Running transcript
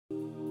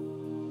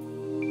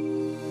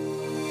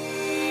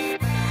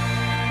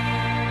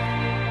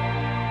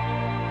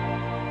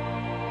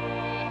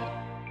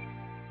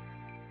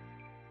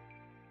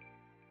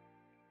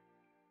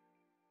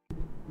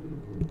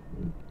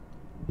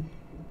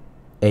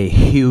A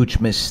huge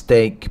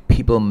mistake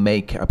people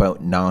make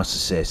about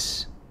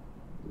narcissists.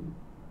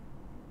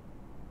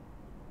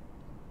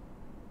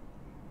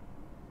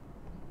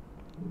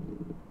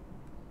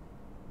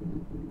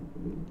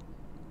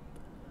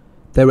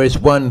 There is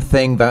one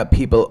thing that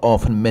people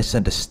often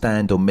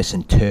misunderstand or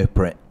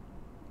misinterpret.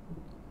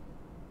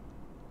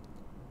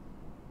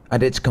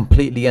 And it's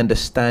completely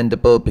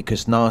understandable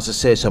because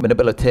narcissists are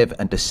manipulative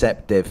and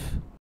deceptive.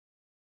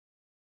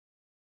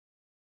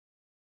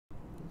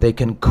 They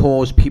can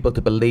cause people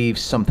to believe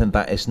something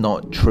that is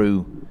not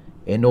true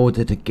in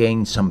order to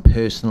gain some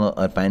personal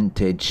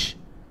advantage.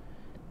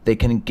 They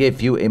can give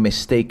you a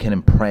mistaken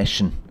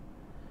impression.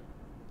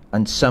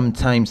 And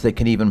sometimes they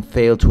can even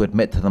fail to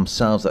admit to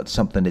themselves that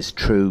something is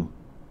true.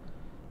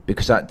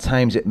 Because at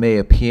times it may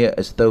appear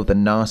as though the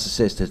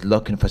narcissist is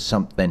looking for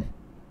something.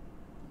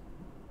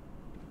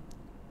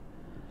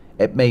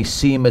 It may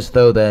seem as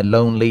though they're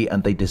lonely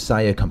and they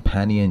desire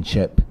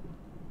companionship.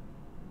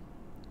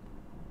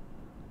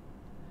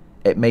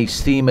 It may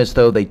seem as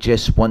though they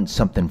just want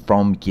something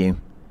from you,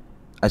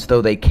 as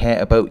though they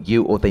care about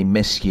you or they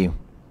miss you,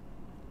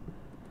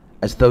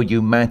 as though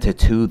you matter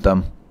to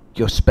them,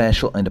 you're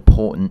special and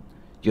important,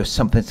 you're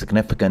something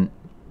significant.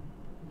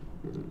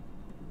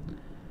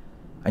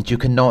 And you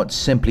cannot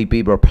simply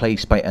be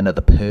replaced by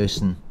another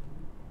person.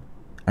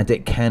 And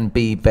it can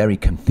be very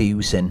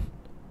confusing,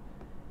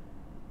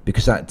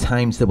 because at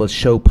times they will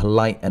show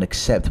polite and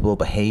acceptable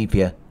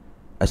behavior,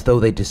 as though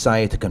they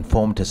desire to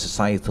conform to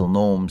societal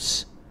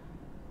norms.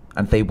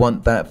 And they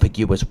want that for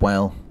you as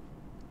well.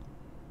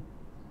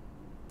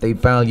 They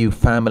value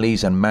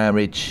families and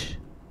marriage.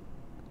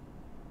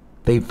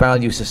 They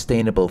value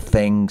sustainable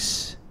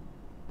things.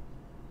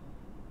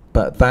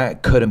 But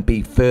that couldn't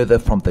be further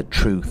from the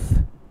truth.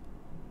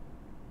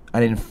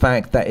 And in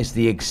fact, that is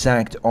the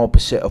exact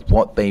opposite of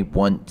what they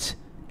want.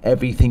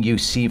 Everything you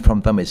see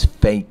from them is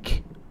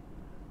fake.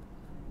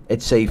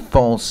 It's a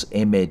false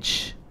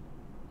image.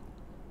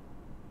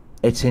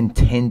 It's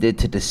intended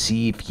to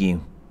deceive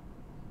you.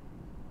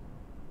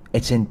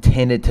 It's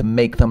intended to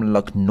make them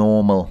look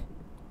normal,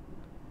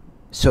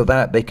 so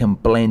that they can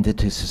blend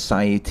into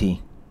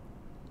society.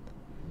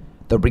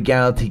 The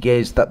reality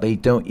is that they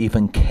don't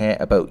even care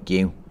about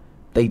you.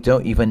 They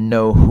don't even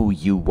know who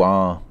you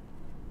are.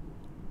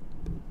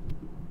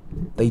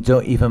 They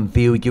don't even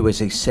view you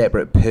as a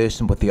separate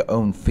person with your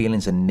own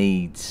feelings and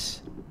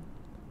needs.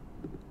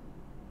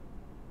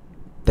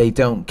 They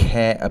don't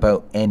care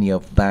about any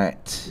of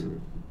that.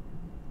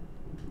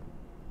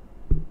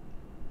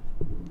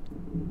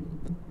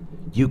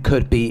 You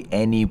could be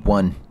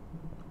anyone,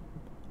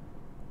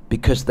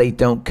 because they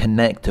don't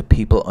connect to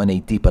people on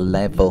a deeper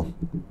level.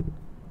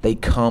 They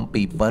can't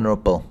be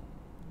vulnerable.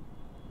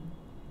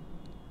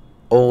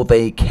 All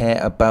they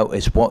care about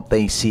is what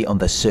they see on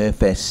the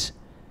surface,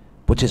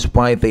 which is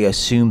why they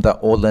assume that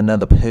all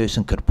another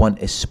person could want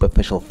is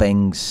superficial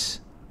things.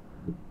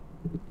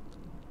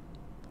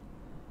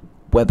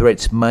 Whether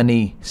it's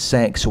money,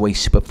 sex, or a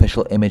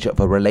superficial image of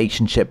a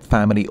relationship,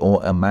 family, or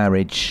a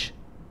marriage.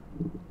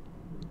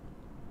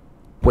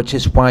 Which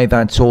is why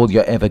that's all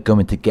you're ever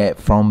going to get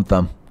from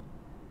them.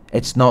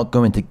 It's not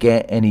going to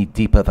get any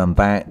deeper than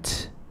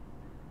that.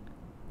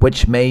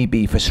 Which may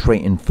be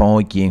frustrating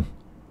for you.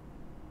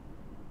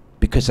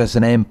 Because as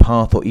an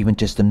empath or even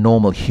just a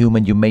normal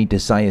human, you may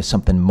desire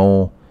something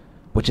more.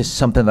 Which is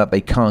something that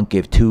they can't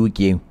give to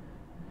you.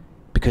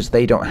 Because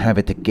they don't have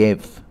it to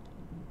give.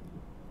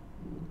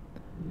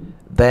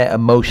 Their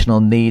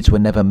emotional needs were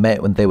never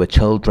met when they were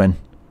children.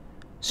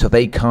 So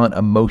they can't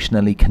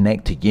emotionally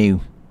connect to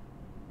you.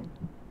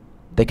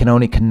 They can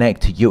only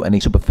connect to you on a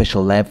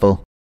superficial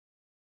level.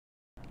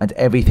 And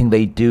everything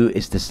they do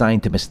is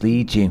designed to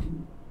mislead you.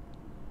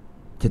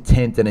 To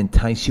tempt and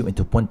entice you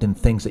into wanting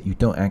things that you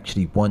don't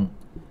actually want.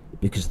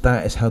 Because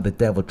that is how the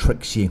devil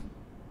tricks you.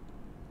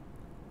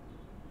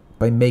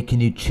 By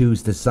making you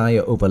choose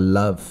desire over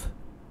love.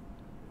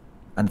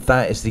 And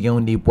that is the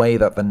only way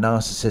that the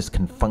narcissist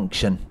can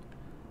function.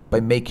 By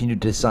making you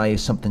desire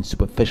something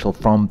superficial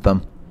from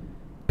them.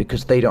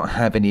 Because they don't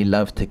have any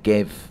love to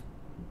give.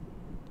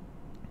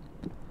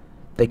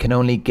 They can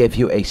only give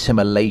you a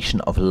simulation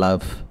of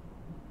love.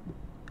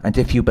 And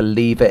if you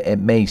believe it, it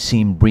may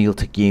seem real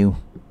to you.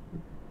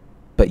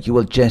 But you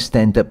will just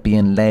end up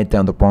being led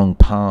down the wrong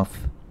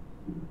path.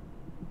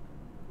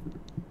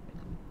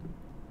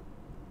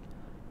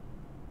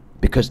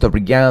 Because the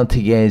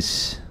reality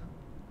is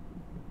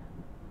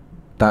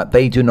that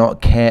they do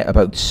not care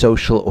about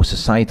social or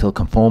societal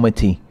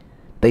conformity.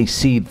 They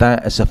see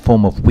that as a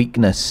form of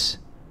weakness.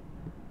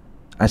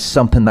 As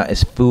something that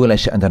is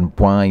foolish and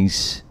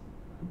unwise.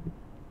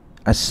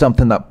 As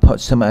something that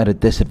puts them at a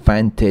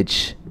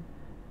disadvantage.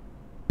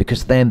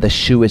 Because then the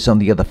shoe is on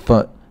the other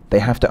foot. They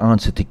have to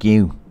answer to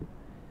you.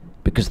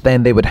 Because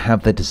then they would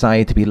have the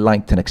desire to be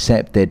liked and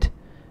accepted.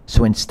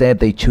 So instead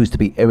they choose to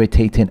be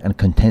irritating and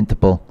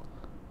contemptible.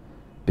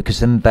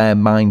 Because in their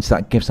minds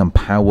that gives them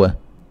power.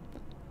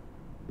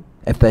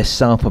 If they're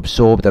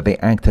self-absorbed or they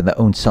act in their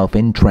own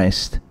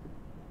self-interest,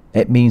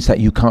 it means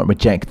that you can't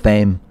reject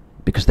them.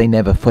 Because they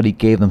never fully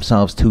gave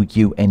themselves to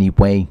you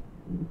anyway.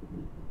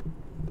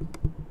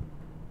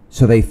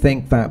 So they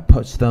think that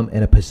puts them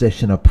in a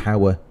position of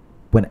power,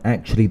 when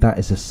actually that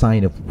is a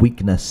sign of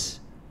weakness,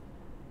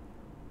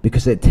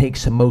 because it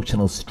takes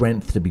emotional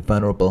strength to be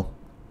vulnerable.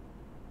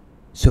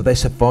 So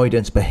this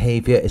avoidance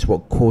behavior is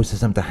what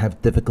causes them to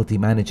have difficulty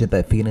managing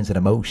their feelings and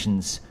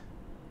emotions,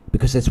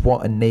 because it's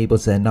what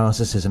enables their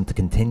narcissism to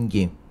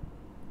continue.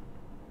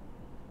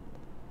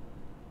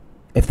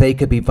 If they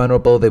could be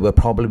vulnerable, they would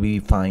probably be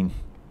fine,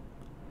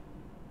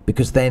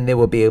 because then they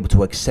will be able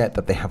to accept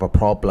that they have a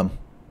problem.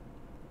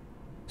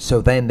 So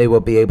then they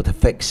will be able to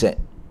fix it.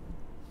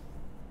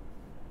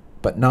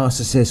 But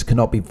narcissists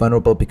cannot be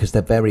vulnerable because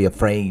they're very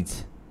afraid.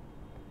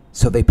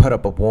 So they put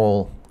up a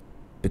wall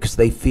because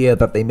they fear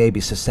that they may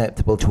be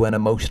susceptible to an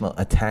emotional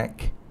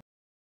attack.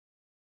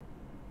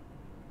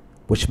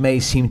 Which may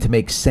seem to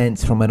make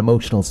sense from an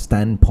emotional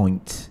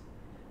standpoint,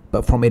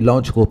 but from a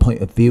logical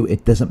point of view,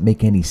 it doesn't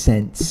make any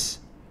sense.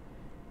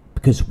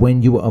 Because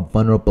when you are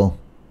vulnerable,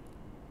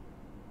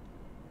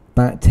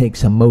 that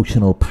takes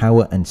emotional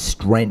power and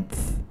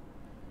strength.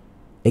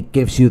 It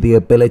gives you the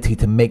ability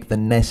to make the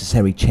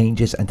necessary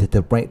changes and to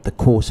direct the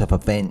course of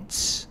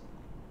events.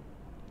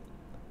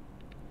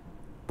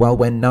 While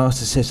when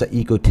narcissists are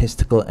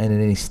egotistical and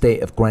in a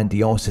state of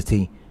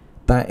grandiosity,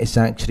 that is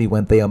actually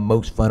when they are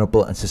most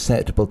vulnerable and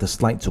susceptible to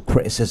slights or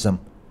criticism.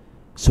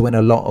 So in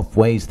a lot of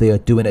ways they are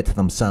doing it to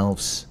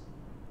themselves.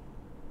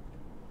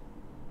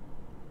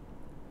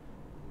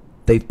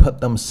 They've put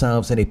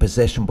themselves in a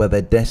position where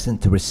they're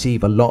destined to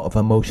receive a lot of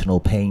emotional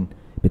pain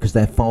because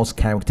their false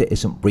character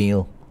isn't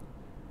real.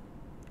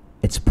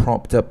 It's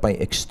propped up by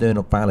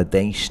external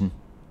validation,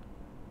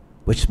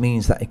 which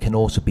means that it can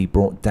also be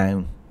brought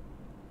down.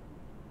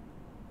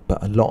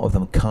 But a lot of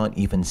them can't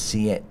even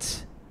see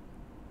it.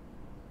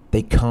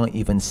 They can't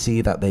even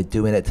see that they're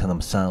doing it to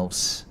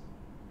themselves.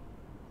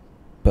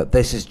 But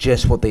this is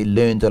just what they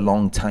learned a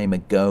long time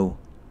ago.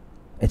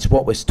 It's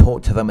what was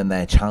taught to them in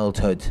their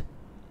childhood.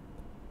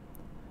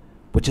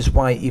 Which is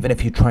why even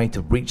if you try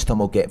to reach them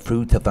or get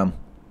through to them,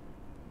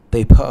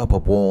 they put up a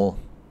wall.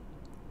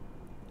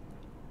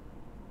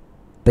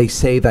 They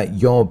say that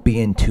you're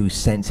being too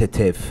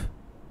sensitive,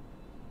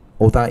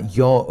 or that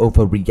you're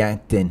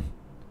overreacting,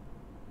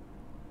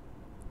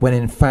 when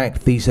in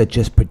fact these are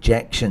just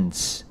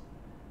projections,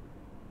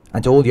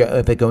 and all you're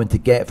ever going to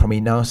get from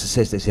a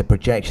narcissist is a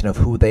projection of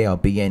who they are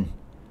being,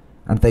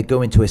 and they're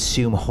going to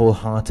assume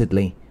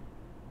wholeheartedly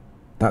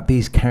that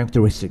these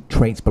characteristic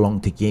traits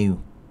belong to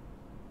you,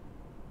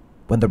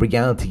 when the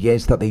reality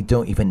is that they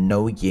don't even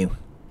know you.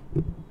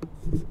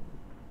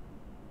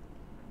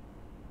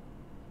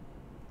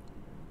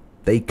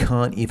 They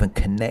can't even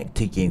connect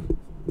to you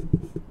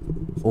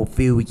or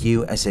view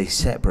you as a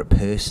separate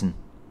person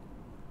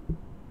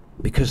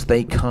because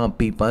they can't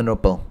be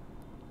vulnerable.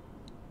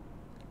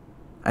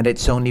 And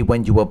it's only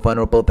when you are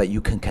vulnerable that you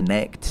can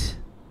connect,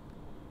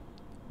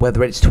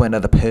 whether it's to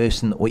another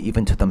person or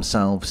even to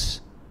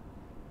themselves.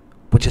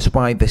 Which is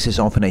why this is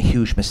often a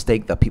huge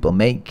mistake that people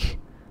make,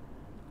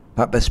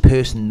 that this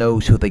person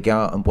knows who they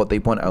are and what they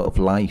want out of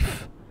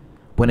life,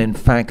 when in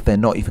fact they're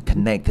not even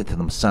connected to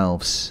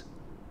themselves.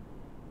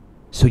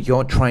 So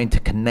you're trying to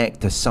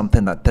connect to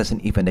something that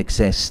doesn't even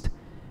exist,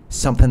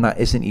 something that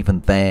isn't even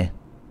there.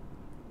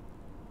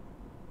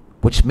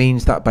 Which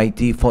means that by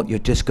default you're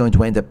just going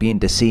to end up being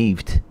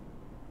deceived.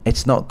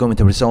 It's not going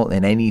to result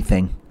in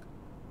anything.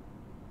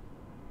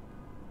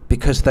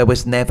 Because there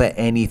was never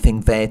anything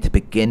there to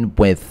begin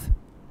with.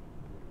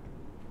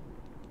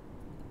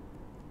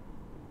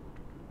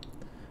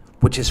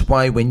 Which is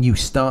why when you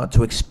start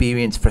to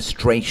experience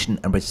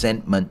frustration and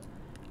resentment,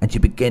 and you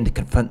begin to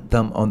confront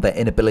them on their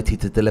inability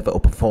to deliver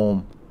or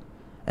perform,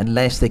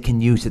 unless they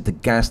can use it to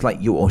gaslight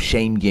you or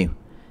shame you,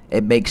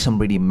 it makes them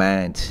really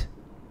mad.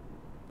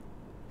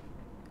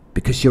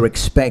 Because you're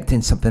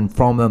expecting something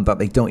from them that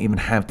they don't even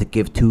have to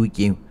give to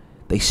you.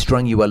 They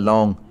strung you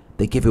along,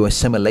 they give you a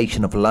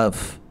simulation of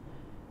love.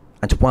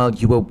 And while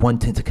you were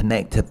wanting to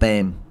connect to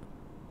them,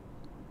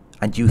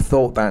 and you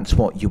thought that's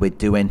what you were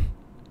doing,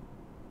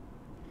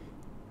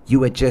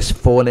 you were just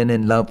falling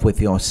in love with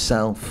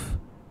yourself.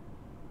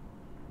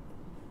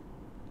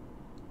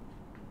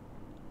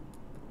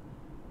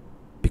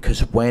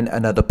 Because when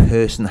another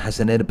person has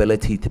an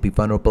inability to be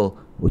vulnerable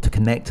or to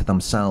connect to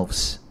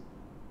themselves,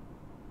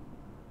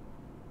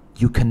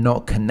 you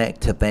cannot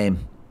connect to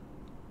them.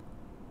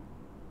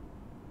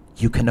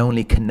 You can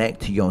only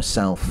connect to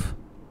yourself.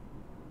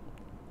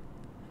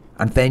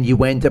 And then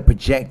you end up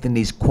projecting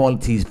these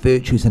qualities,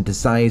 virtues and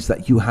desires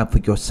that you have for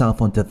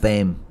yourself onto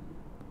them.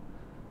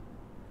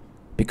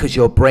 Because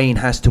your brain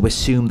has to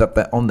assume that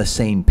they're on the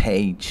same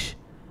page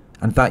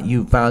and that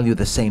you value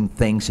the same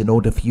things in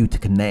order for you to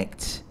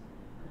connect.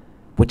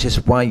 Which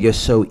is why you're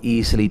so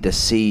easily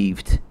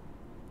deceived.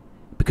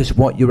 Because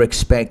what you're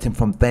expecting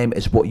from them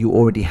is what you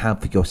already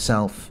have for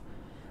yourself.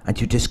 And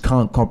you just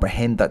can't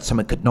comprehend that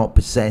someone could not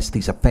possess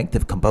these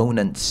affective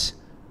components.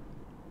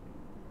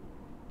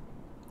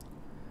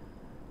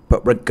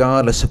 But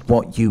regardless of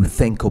what you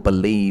think or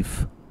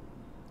believe,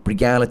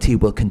 reality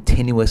will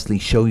continuously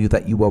show you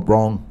that you are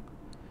wrong.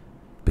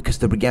 Because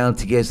the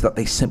reality is that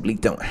they simply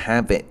don't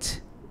have it.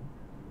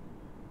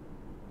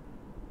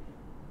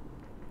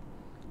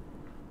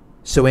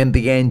 So in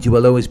the end, you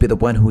will always be the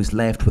one who is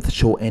left with the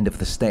short end of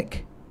the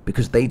stick,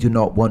 because they do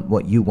not want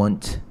what you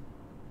want.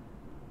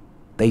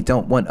 They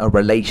don't want a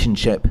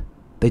relationship.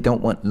 They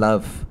don't want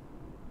love.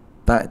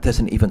 That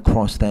doesn't even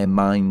cross their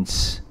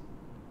minds.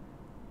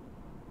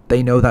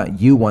 They know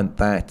that you want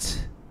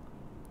that.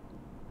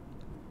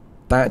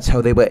 That's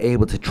how they were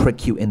able to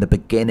trick you in the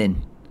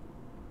beginning,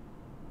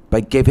 by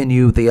giving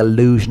you the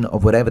illusion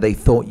of whatever they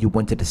thought you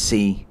wanted to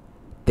see.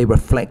 They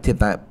reflected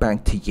that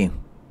back to you.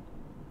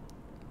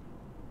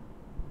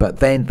 But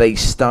then they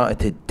started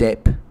to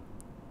dip.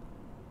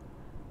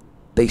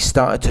 They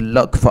started to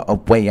look for a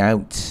way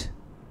out,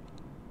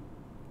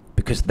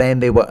 because then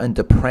they were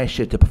under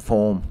pressure to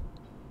perform,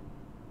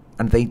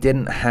 and they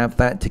didn't have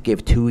that to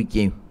give to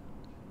you.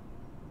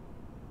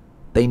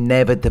 They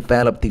never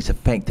developed these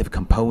effective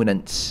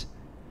components,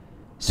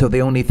 so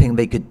the only thing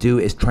they could do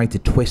is try to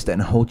twist it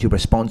and hold you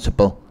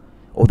responsible,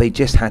 or they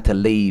just had to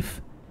leave,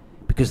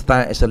 because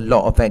that is a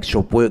lot of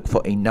extra work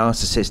for a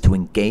narcissist to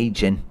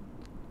engage in.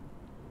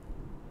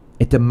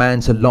 It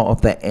demands a lot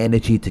of their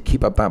energy to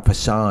keep up that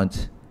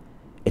facade.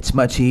 It's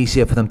much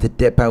easier for them to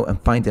dip out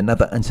and find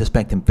another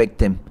unsuspecting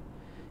victim,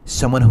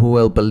 someone who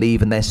will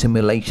believe in their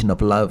simulation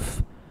of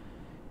love,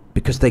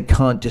 because they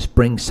can't just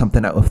bring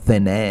something out of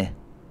thin air.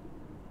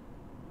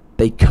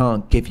 They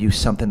can't give you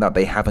something that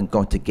they haven't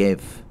got to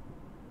give.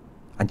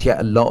 And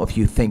yet a lot of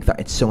you think that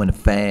it's so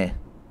unfair,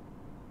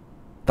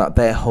 that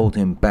they're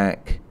holding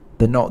back.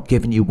 They're not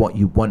giving you what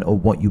you want or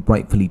what you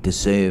rightfully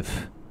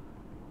deserve.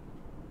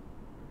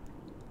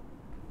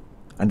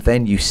 And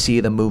then you see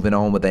them moving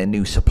on with their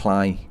new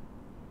supply.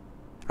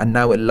 And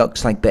now it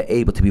looks like they're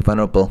able to be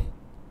vulnerable.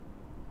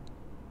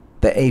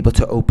 They're able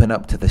to open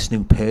up to this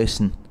new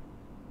person.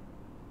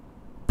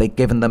 They've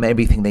given them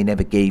everything they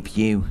never gave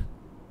you.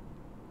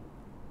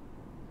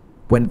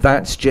 When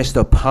that's just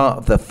a part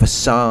of the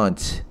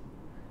facade,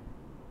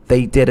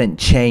 they didn't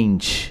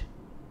change.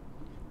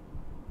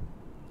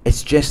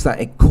 It's just that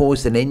it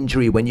caused an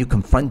injury when you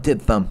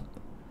confronted them.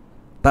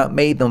 That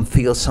made them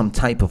feel some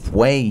type of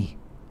way.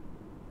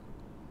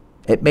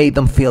 It made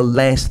them feel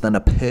less than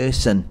a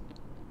person.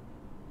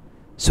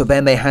 So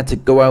then they had to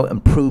go out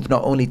and prove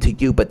not only to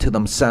you but to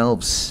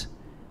themselves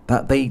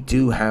that they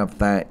do have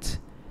that.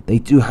 They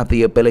do have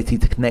the ability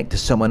to connect to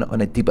someone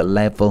on a deeper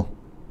level,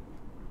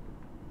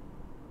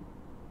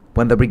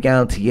 when the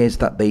reality is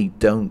that they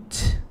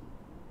don't.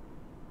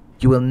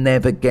 You will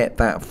never get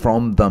that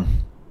from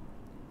them,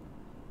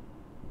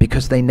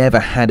 because they never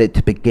had it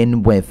to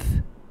begin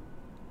with.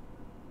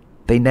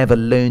 They never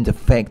learned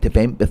effective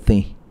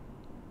empathy.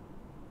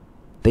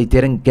 They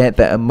didn't get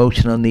their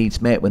emotional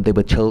needs met when they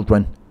were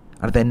children,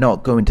 and they're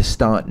not going to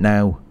start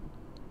now.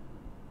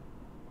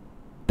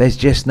 There's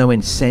just no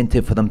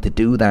incentive for them to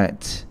do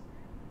that,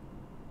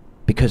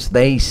 because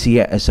they see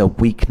it as a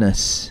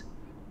weakness.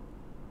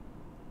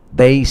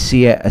 They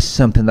see it as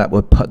something that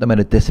would put them at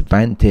a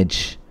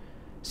disadvantage,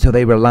 so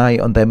they rely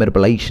on their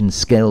manipulation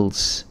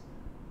skills.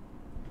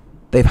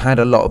 They've had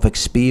a lot of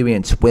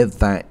experience with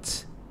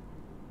that,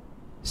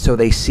 so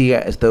they see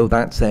it as though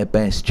that's their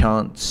best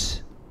chance.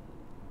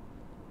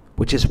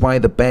 Which is why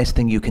the best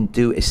thing you can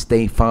do is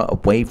stay far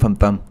away from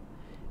them,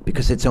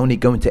 because it's only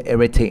going to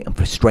irritate and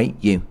frustrate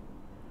you.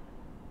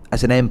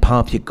 As an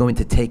empath, you're going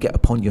to take it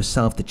upon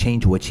yourself to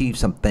change or achieve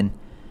something,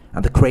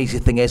 and the crazy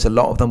thing is, a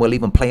lot of them will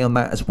even play on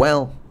that as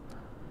well.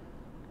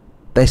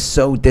 They're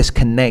so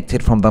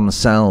disconnected from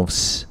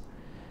themselves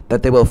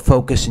that they will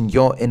focus on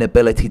your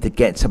inability to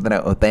get something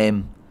out of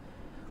them,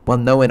 while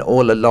knowing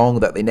all along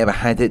that they never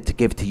had it to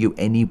give to you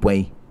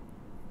anyway,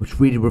 which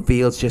really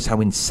reveals just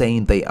how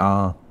insane they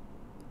are.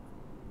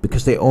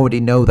 Because they already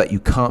know that you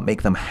can't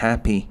make them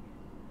happy.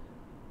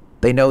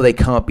 They know they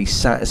can't be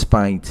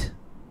satisfied.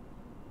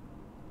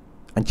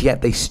 And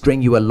yet they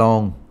string you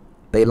along.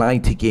 They lie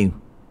to you.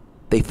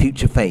 They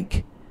future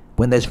fake,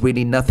 when there's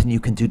really nothing you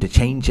can do to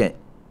change it.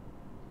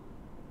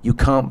 You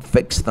can't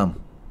fix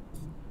them.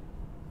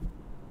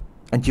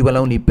 And you will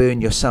only burn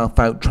yourself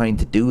out trying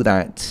to do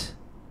that,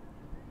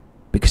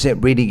 because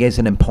it really is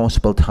an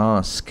impossible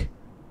task.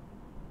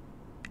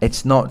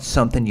 It's not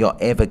something you're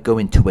ever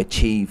going to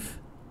achieve.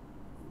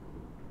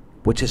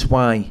 Which is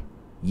why,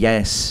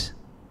 yes,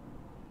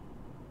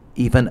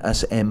 even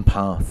as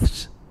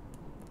empaths,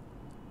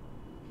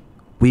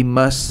 we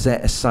must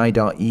set aside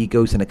our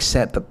egos and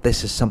accept that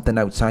this is something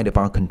outside of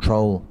our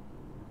control.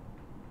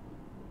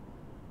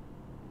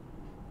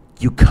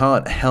 You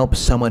can't help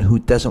someone who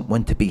doesn't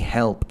want to be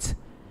helped,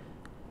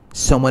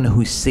 someone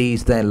who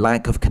sees their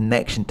lack of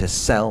connection to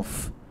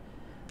self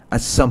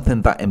as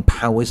something that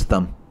empowers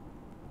them,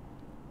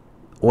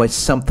 or as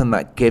something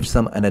that gives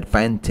them an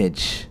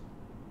advantage.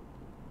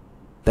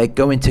 They're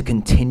going to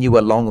continue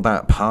along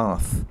that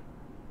path.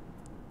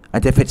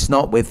 And if it's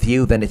not with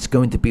you, then it's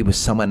going to be with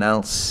someone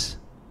else.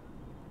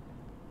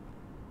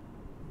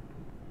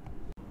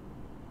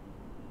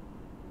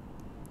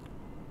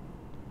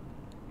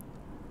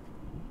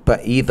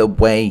 But either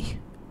way,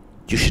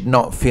 you should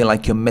not feel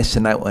like you're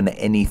missing out on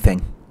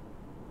anything.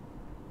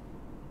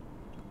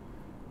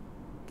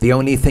 The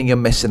only thing you're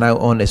missing out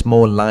on is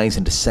more lies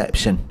and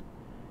deception,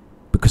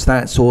 because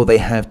that's all they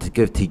have to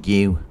give to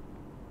you.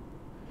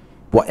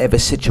 Whatever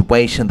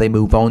situation they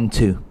move on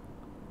to,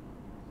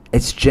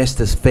 it's just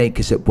as fake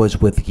as it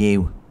was with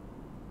you.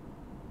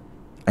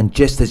 And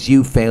just as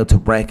you failed to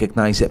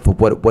recognize it for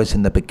what it was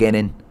in the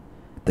beginning,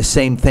 the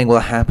same thing will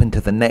happen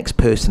to the next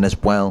person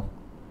as well.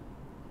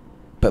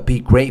 But be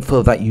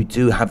grateful that you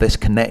do have this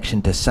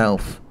connection to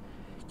self.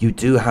 You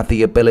do have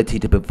the ability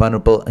to be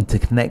vulnerable and to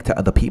connect to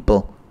other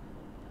people.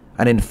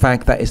 And in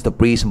fact, that is the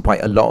reason why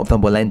a lot of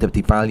them will end up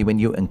devaluing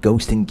you and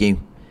ghosting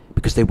you,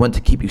 because they want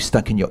to keep you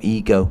stuck in your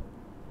ego,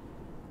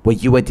 where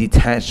you are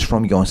detached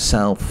from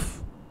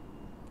yourself.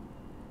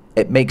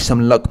 It makes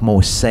them look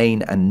more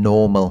sane and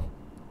normal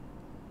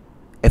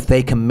if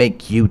they can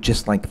make you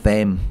just like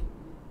them.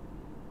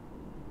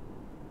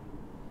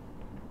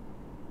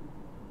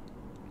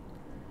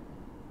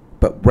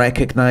 But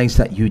recognize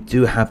that you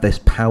do have this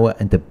power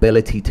and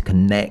ability to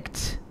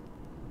connect.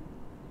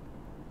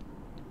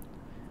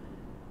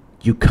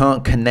 You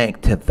can't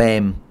connect to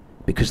them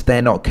because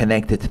they're not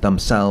connected to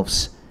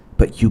themselves,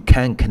 but you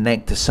can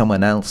connect to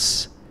someone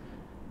else.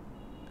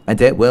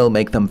 And it will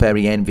make them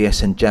very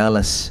envious and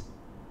jealous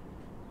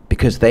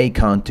because they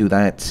can't do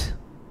that.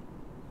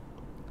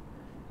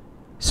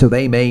 So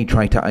they may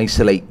try to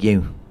isolate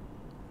you.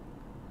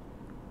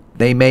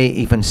 They may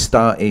even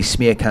start a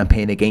smear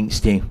campaign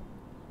against you,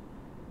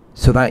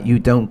 so that you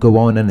don't go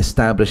on and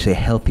establish a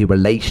healthy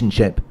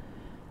relationship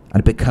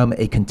and become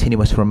a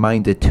continuous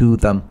reminder to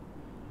them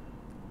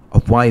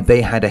of why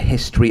they had a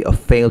history of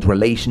failed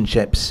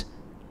relationships.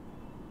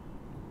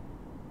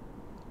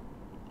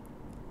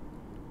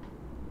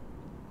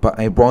 But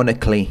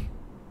ironically,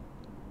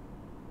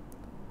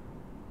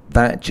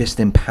 that just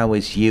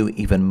empowers you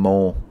even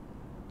more,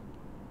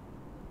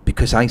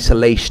 because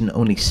isolation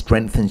only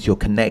strengthens your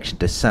connection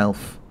to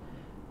self,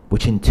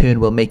 which in turn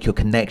will make your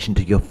connection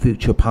to your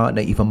future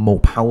partner even more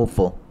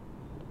powerful.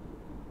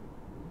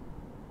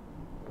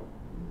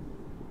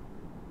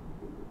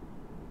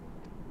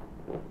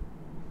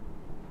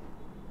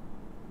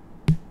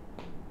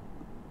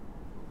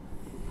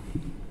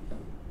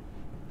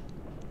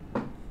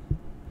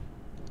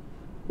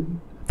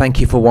 Thank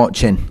you for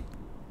watching.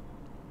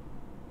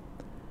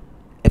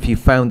 If you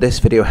found this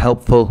video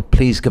helpful,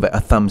 please give it a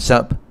thumbs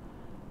up.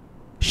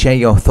 Share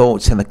your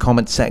thoughts in the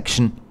comment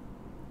section.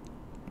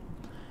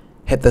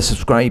 Hit the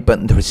subscribe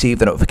button to receive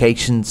the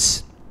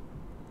notifications.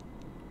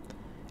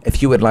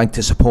 If you would like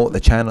to support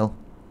the channel,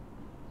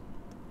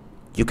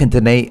 you can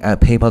donate at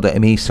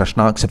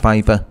paypal.me/Narc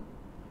Survivor.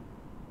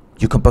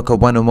 You can book a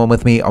one-on-one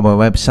with me on my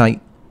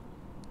website.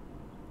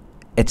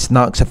 It's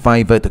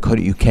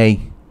narcsurvivor.co.uk.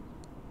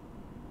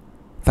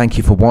 Thank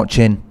you for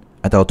watching,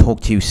 and I'll talk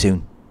to you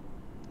soon.